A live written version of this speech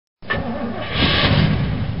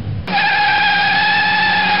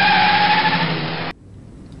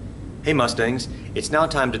Hey Mustangs, it's now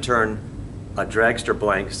time to turn a dragster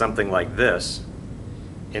blank, something like this,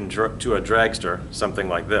 into a dragster, something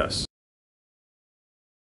like this.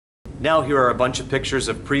 Now here are a bunch of pictures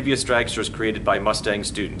of previous dragsters created by Mustang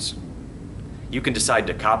students. You can decide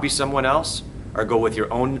to copy someone else or go with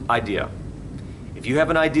your own idea. If you have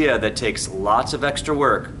an idea that takes lots of extra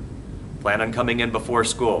work, plan on coming in before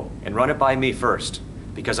school and run it by me first,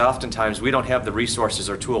 because oftentimes we don't have the resources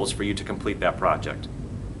or tools for you to complete that project.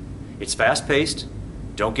 It's fast-paced,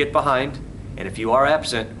 don't get behind, and if you are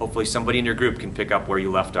absent, hopefully somebody in your group can pick up where you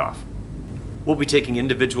left off. We'll be taking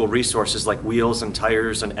individual resources like wheels and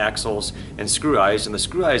tires and axles and screw eyes, and the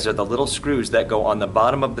screw eyes are the little screws that go on the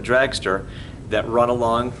bottom of the dragster that run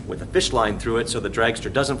along with a fish line through it so the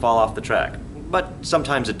dragster doesn't fall off the track, but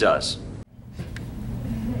sometimes it does.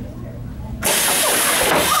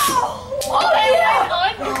 Oh yeah!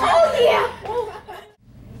 Oh yeah!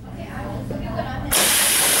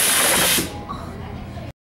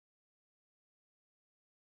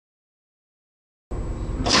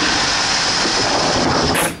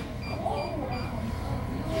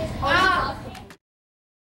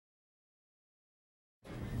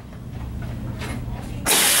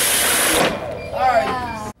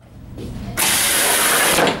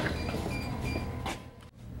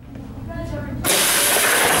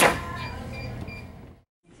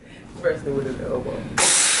 First they would have the elbow.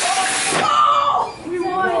 Oh! We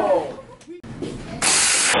won!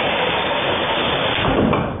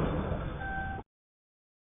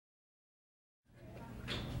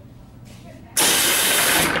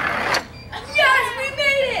 Yes, we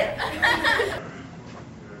made it!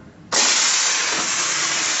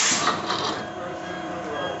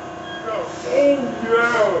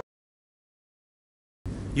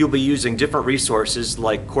 You'll be using different resources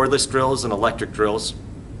like cordless drills and electric drills,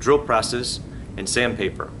 drill presses, and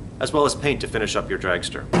sandpaper, as well as paint to finish up your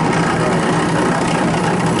dragster.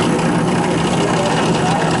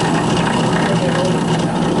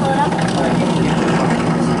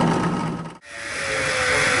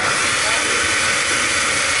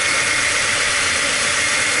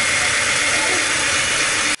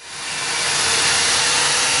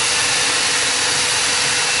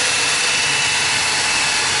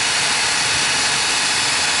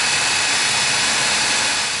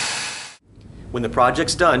 When the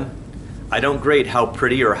project's done, I don't grade how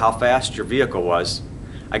pretty or how fast your vehicle was,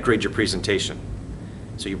 I grade your presentation.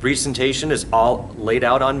 So your presentation is all laid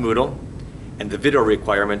out on Moodle, and the video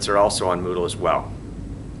requirements are also on Moodle as well.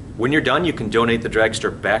 When you're done, you can donate the dragster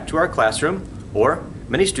back to our classroom, or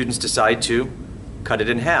many students decide to cut it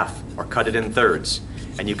in half or cut it in thirds,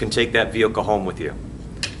 and you can take that vehicle home with you.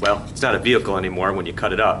 Well, it's not a vehicle anymore when you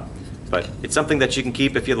cut it up, but it's something that you can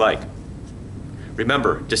keep if you like.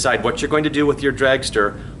 Remember, decide what you're going to do with your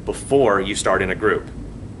dragster before you start in a group.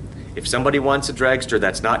 If somebody wants a dragster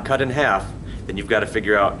that's not cut in half, then you've got to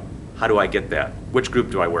figure out, how do I get that? Which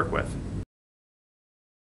group do I work with?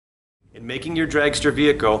 In making your dragster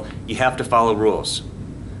vehicle, you have to follow rules.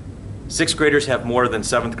 6th graders have more than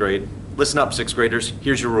 7th grade. Listen up, 6th graders,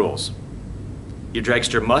 here's your rules. Your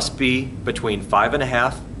dragster must be between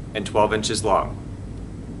 5.5 and 12 inches long.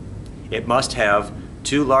 It must have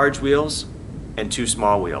 2 large wheels and 2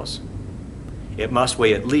 small wheels. It must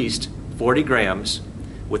weigh at least 40 grams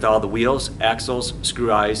with all the wheels, axles, screw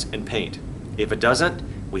eyes, and paint. If it doesn't,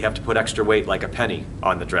 we have to put extra weight like a penny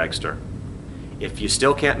on the dragster. If you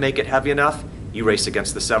still can't make it heavy enough, you race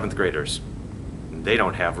against the 7th graders. They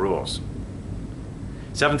don't have rules.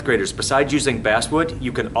 7th graders, besides using basswood,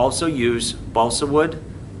 you can also use balsa wood,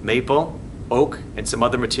 maple, oak, and some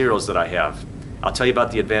other materials that I have. I'll tell you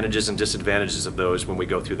about the advantages and disadvantages of those when we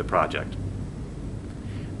go through the project.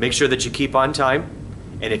 Make sure that you keep on time,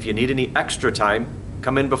 and if you need any extra time,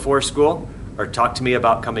 come in before school or talk to me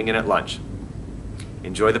about coming in at lunch.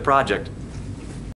 Enjoy the project.